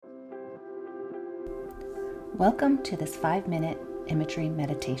Welcome to this 5-minute imagery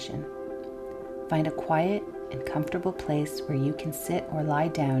meditation. Find a quiet and comfortable place where you can sit or lie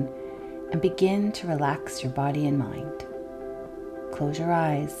down and begin to relax your body and mind. Close your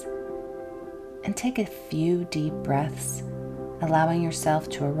eyes and take a few deep breaths, allowing yourself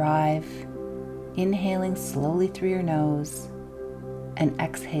to arrive, inhaling slowly through your nose and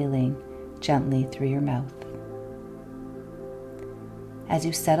exhaling gently through your mouth. As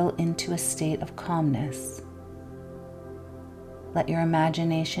you settle into a state of calmness, let your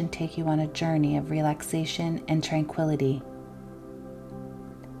imagination take you on a journey of relaxation and tranquility.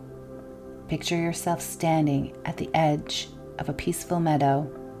 Picture yourself standing at the edge of a peaceful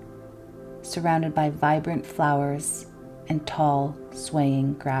meadow, surrounded by vibrant flowers and tall,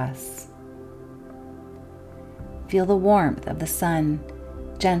 swaying grass. Feel the warmth of the sun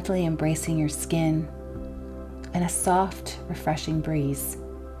gently embracing your skin and a soft, refreshing breeze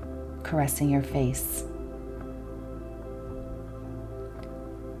caressing your face.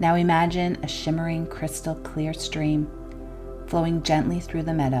 Now imagine a shimmering, crystal clear stream flowing gently through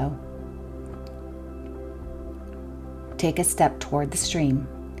the meadow. Take a step toward the stream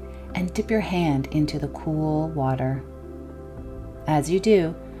and dip your hand into the cool water. As you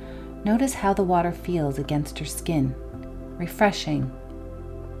do, notice how the water feels against your skin, refreshing,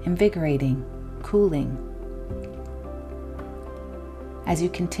 invigorating, cooling. As you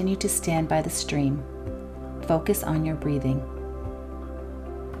continue to stand by the stream, focus on your breathing.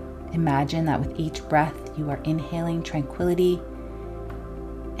 Imagine that with each breath you are inhaling tranquility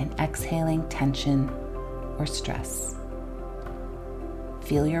and exhaling tension or stress.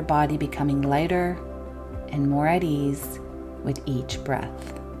 Feel your body becoming lighter and more at ease with each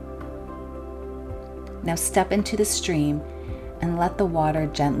breath. Now step into the stream and let the water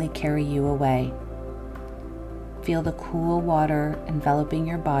gently carry you away. Feel the cool water enveloping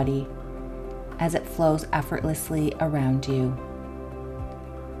your body as it flows effortlessly around you.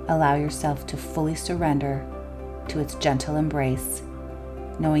 Allow yourself to fully surrender to its gentle embrace,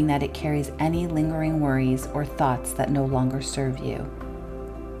 knowing that it carries any lingering worries or thoughts that no longer serve you.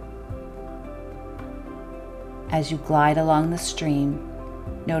 As you glide along the stream,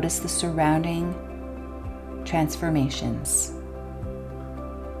 notice the surrounding transformations.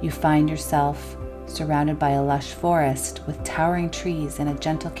 You find yourself surrounded by a lush forest with towering trees and a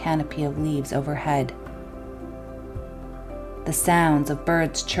gentle canopy of leaves overhead. The sounds of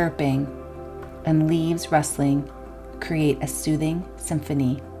birds chirping and leaves rustling create a soothing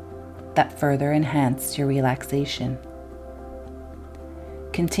symphony that further enhance your relaxation.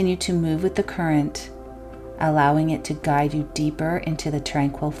 Continue to move with the current, allowing it to guide you deeper into the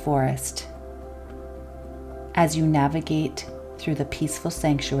tranquil forest. As you navigate through the peaceful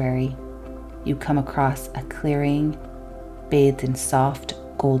sanctuary, you come across a clearing bathed in soft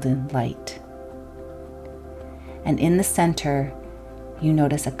golden light. And in the center, you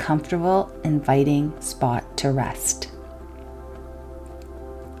notice a comfortable, inviting spot to rest.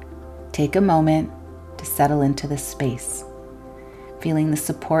 Take a moment to settle into this space, feeling the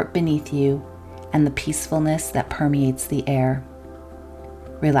support beneath you and the peacefulness that permeates the air.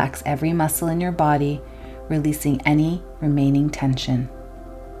 Relax every muscle in your body, releasing any remaining tension.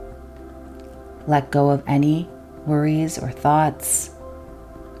 Let go of any worries or thoughts,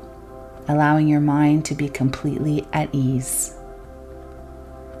 allowing your mind to be completely at ease.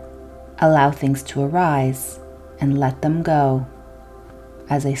 Allow things to arise and let them go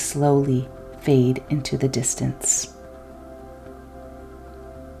as they slowly fade into the distance.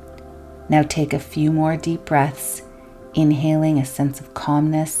 Now take a few more deep breaths, inhaling a sense of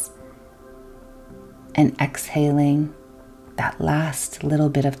calmness and exhaling that last little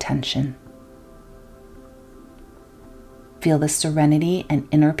bit of tension. Feel the serenity and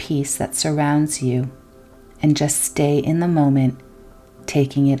inner peace that surrounds you, and just stay in the moment,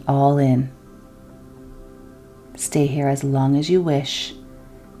 taking it all in. Stay here as long as you wish.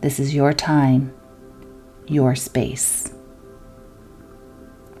 This is your time, your space.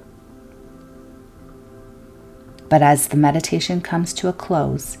 But as the meditation comes to a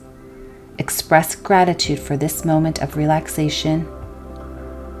close, express gratitude for this moment of relaxation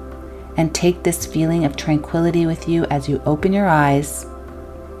and take this feeling of tranquility with you as you open your eyes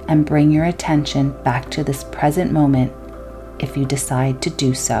and bring your attention back to this present moment if you decide to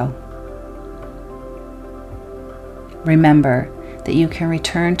do so. Remember that you can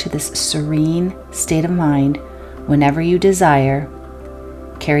return to this serene state of mind whenever you desire.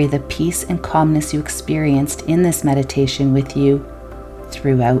 Carry the peace and calmness you experienced in this meditation with you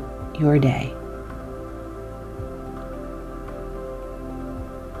throughout your day.